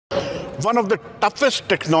One of the toughest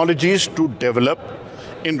technologies to develop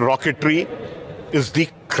in rocketry is the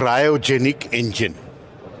cryogenic engine.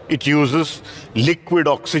 It uses liquid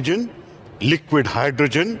oxygen, liquid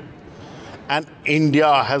hydrogen, and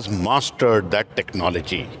India has mastered that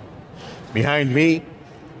technology. Behind me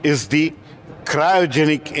is the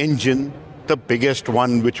cryogenic engine, the biggest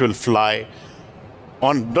one which will fly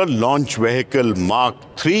on the launch vehicle Mark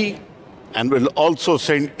III and will also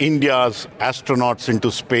send India's astronauts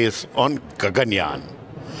into space on Gaganyaan.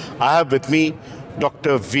 I have with me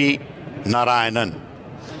Dr. V Narayanan.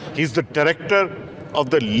 He's the director of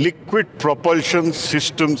the Liquid Propulsion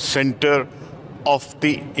Systems Centre of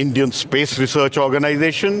the Indian Space Research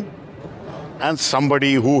Organization and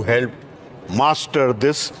somebody who helped master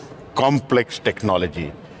this complex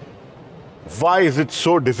technology. Why is it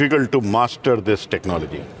so difficult to master this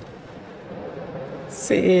technology?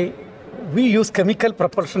 See, we use chemical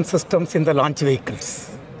propulsion systems in the launch vehicles.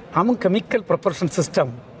 Among chemical propulsion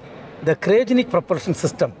system, the cryogenic propulsion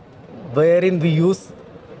system, wherein we use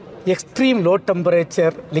extreme low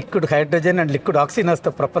temperature liquid hydrogen and liquid oxygen as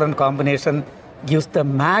the propellant combination, gives the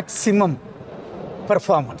maximum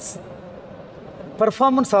performance.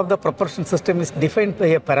 Performance of the propulsion system is defined by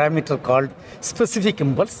a parameter called specific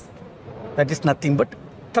impulse. That is nothing but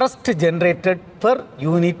thrust generated per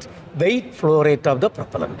unit weight flow rate of the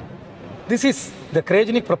propellant. This is the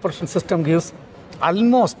cryogenic propulsion system gives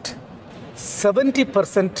almost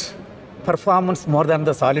 70% performance more than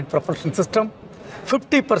the solid propulsion system,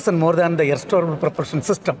 50% more than the air-storable propulsion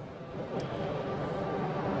system.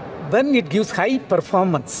 When it gives high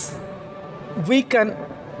performance, we can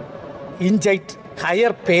inject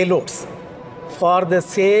higher payloads for the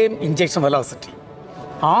same injection velocity,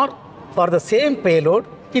 or for the same payload,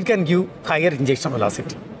 it can give higher injection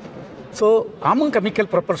velocity. So, among chemical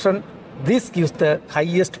propulsion, this gives the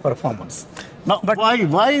highest performance. Now, but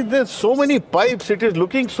why there's so many pipes? It is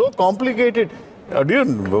looking so complicated.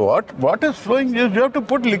 What is flowing? You have to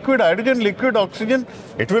put liquid hydrogen, liquid oxygen.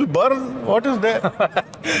 It will burn. What is there?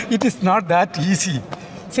 It is not that easy.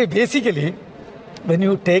 See, basically, when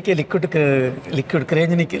you take a liquid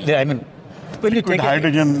cryogenic, when you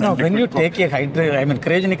take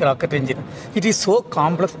cryogenic rocket engine, it is so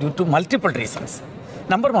complex due to multiple reasons.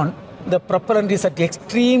 Number one, the propellant is at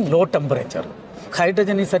extreme low temperature.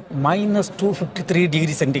 Hydrogen is at minus 253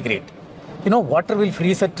 degrees centigrade. Water will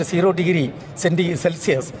freeze at 0 degree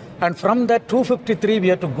Celsius, and from that 253 we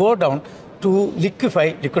have to go down to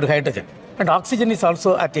liquefy liquid hydrogen. And oxygen is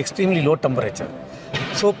also at extremely low temperature.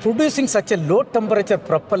 So producing such a low temperature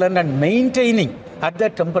propellant and maintaining at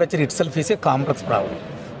that temperature itself is a complex problem.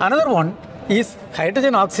 Another one is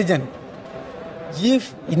hydrogen oxygen.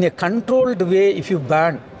 If in a controlled way, if you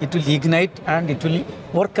burn, it will ignite and it will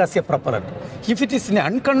work as a propellant. If it is in an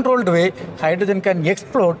uncontrolled way, hydrogen can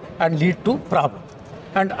explode and lead to problem.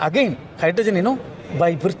 And again, hydrogen,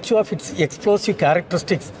 by virtue of its explosive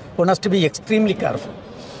characteristics, one has to be extremely careful.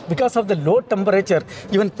 Because of the low temperature,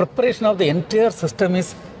 even preparation of the entire system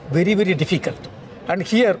is very, very difficult. And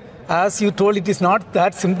here, as you told, it is not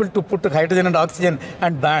that simple to put hydrogen and oxygen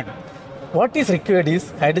and burn. What is required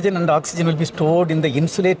is hydrogen and oxygen will be stored in the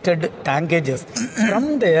insulated tank gauges.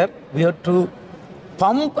 From there, we have to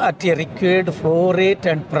pump at a required flow rate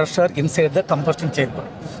and pressure inside the combustion chamber.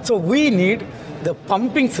 So we need the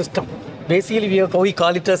pumping system. Basically, we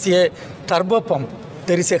call it as a turbo pump.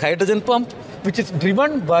 There is a hydrogen pump which is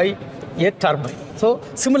driven by a turbine. So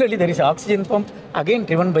similarly, there is an oxygen pump again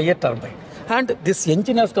driven by a turbine. And this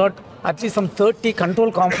engine has got at least some 30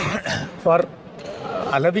 control components for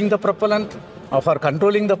allowing the propellant, or for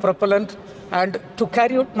controlling the propellant, and to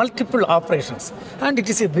carry out multiple operations. And it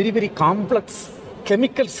is a very, very complex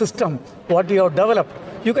chemical system what we have developed.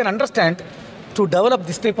 You can understand, to develop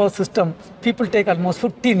this type of system, people take almost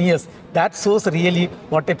 15 years. That shows really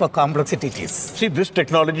what type of complexity it is. See, this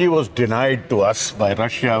technology was denied to us by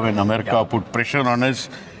Russia when America put pressure on us.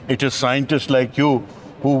 It is scientists like you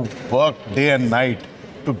who work day and night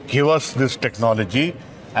to give us this technology,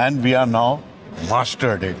 and we are now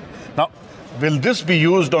mastered it. Now, will this be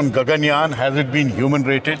used on Gaganyaan? Has it been human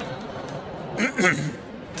rated?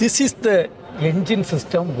 This is the engine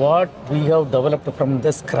system what we have developed from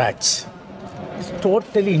the scratch. It's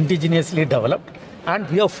totally indigenously developed, and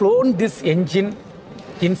we have flown this engine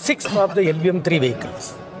in 6 of the LVM-3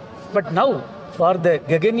 vehicles. But now, for the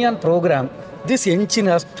Gaganyaan program, this engine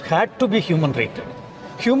has had to be human rated.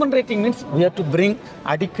 Human rating means we have to bring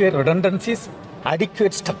adequate redundancies,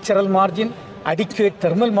 adequate structural margin, adequate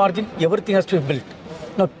thermal margin, everything has to be built.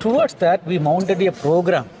 Now, towards that, we mounted a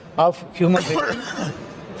program of human rating.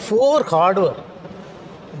 4 hardware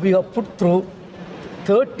we have put through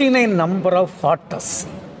 39 number of hot tests.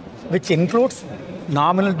 which includes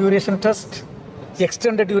nominal duration test,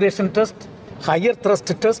 extended duration test, higher thrust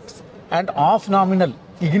test, and off-nominal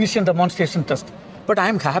ignition demonstration test. But I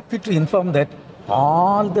am happy to inform that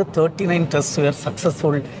all the 39 tests were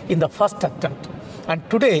successful in the first attempt. And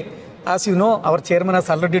today, as you know, our chairman has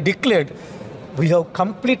already declared, we have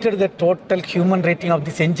completed the total human rating of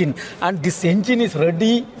this engine, and this engine is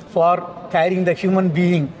ready for carrying the human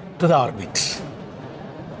being to the orbit.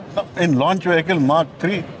 In launch vehicle Mark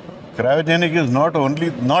III, cryogenic is not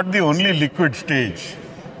the only liquid stage.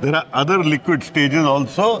 There are other liquid stages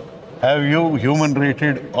also. Have you human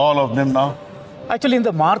rated all of them now? Actually, in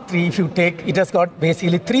the Mark III, if you take, it has got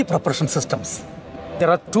basically 3 propulsion systems. There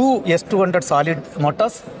are 2 S200 solid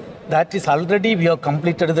motors. That is already, we have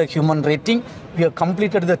completed the human rating, we have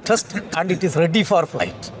completed the test, and it is ready for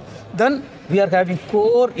flight. Then we are having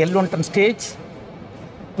core L110 stage,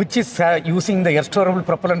 which is using the air-storable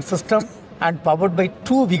propellant system and powered by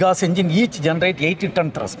 2 Vigas engine, each generate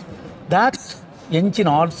 80-ton thrust. That engine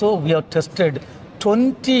also, we have tested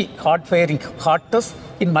 20 hot tests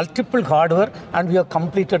in multiple hardware, and we have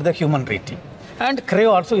completed the human rating. And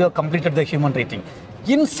cryo also, we have completed the human rating.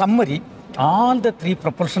 In summary, all the 3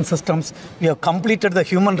 propulsion systems, we have completed the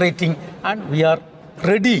human rating, and we are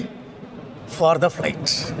ready for the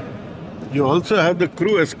flight. You also have the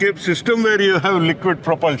crew escape system where you have liquid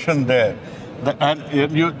propulsion there.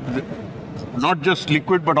 Not just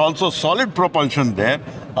liquid, but also solid propulsion there.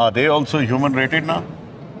 Are they also human rated now?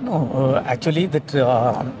 No, actually that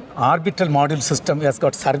orbital module system has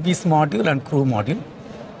got service module and crew module,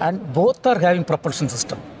 and both are having propulsion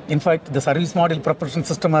system. In fact, the service module propulsion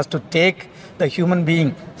system has to take the human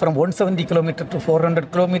being from 170 km to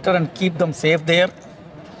 400 km and keep them safe there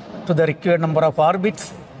to the required number of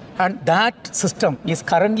orbits. And that system is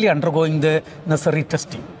currently undergoing the necessary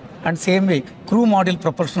testing. And same way, crew module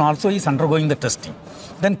propulsion also is undergoing the testing.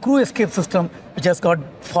 Then crew escape system, which has got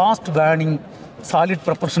fast burning solid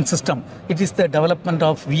propulsion system. It is the development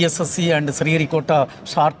of VSSC and Sriharikota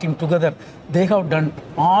SHAR team together. They have done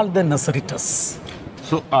all the necessary tests.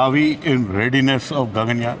 So are we in readiness of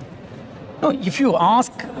Gaganyaan? No, if you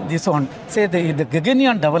ask this one, say the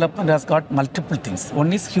Gaganyaan development has got multiple things.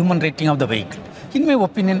 One is human rating of the vehicle. In my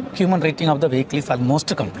opinion, human rating of the vehicle is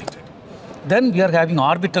almost completed. Then we are having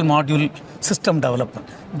orbital module system development.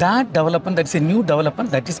 That development, that's a new development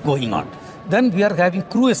that is going on. Then we are having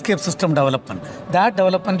crew escape system development. That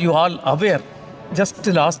development, you all aware, just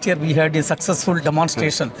last year we had a successful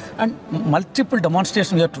demonstration and multiple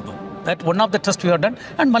demonstrations we have to do. That one of the tests we have done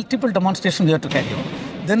and multiple demonstrations we have to carry out.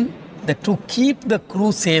 Then to keep the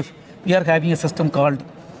crew safe, we are having a system called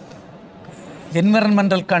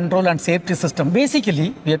environmental control and safety system.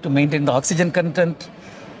 Basically, we have to maintain the oxygen content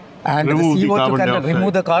and remove the CO2 content, dioxide.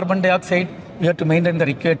 remove the carbon dioxide. We have to maintain the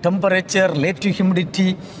required temperature, relative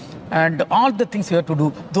humidity, and all the things we have to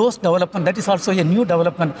do. Those development, that is also a new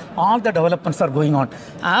development. All the developments are going on.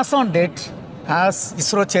 As on date, as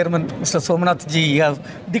ISRO chairman, Mr. Somanath ji, has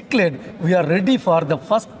declared, we are ready for the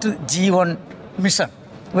first G1 mission,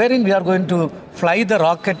 wherein we are going to fly the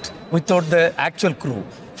rocket without the actual crew.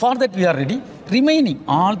 For that we are ready. Remaining,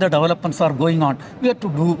 all the developments are going on. We have to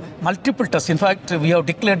do multiple tests. In fact, we have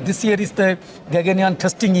declared this year is the Gaganyaan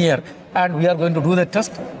testing year, and we are going to do the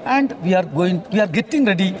test, and we are getting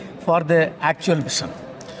ready for the actual mission.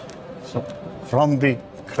 So, from the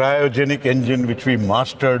cryogenic engine, which we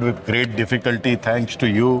mastered with great difficulty thanks to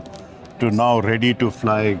you, to now ready to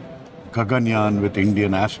fly Gaganyaan with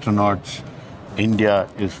Indian astronauts, India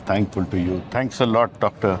is thankful to you. Thanks a lot,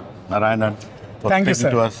 Dr. Narayanan, for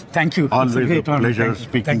speaking to us. Thank you. Always a pleasure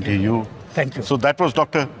speaking to you. Thank you. So that was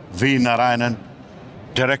Dr. V Narayanan,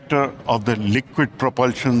 Director of the Liquid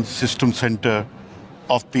Propulsion Systems Centre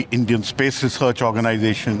of the Indian Space Research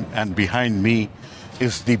Organization, and behind me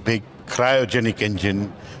is the big cryogenic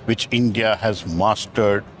engine which India has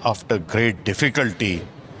mastered after great difficulty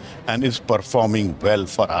and is performing well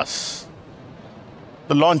for us.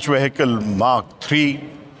 The launch vehicle Mark III,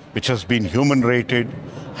 which has been human rated,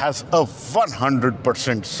 has a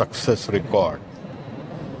 100% success record.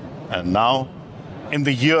 And now, in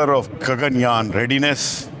the year of Gaganyaan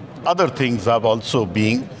readiness, other things are also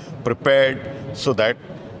being prepared so that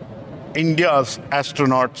India's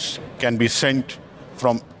astronauts can be sent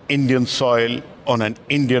from Indian soil on an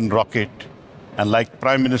Indian rocket. And like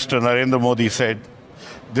Prime Minister Narendra Modi said,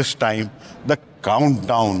 this time the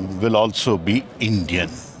countdown will also be Indian.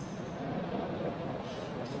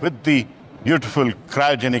 With the beautiful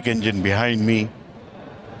cryogenic engine behind me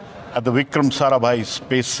at the Vikram Sarabhai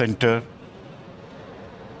Space Centre,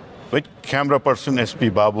 with camera person SP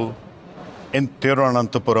Babu in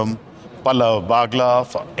Thiruvananthapuram, Pallav Bagla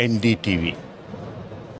for NDTV.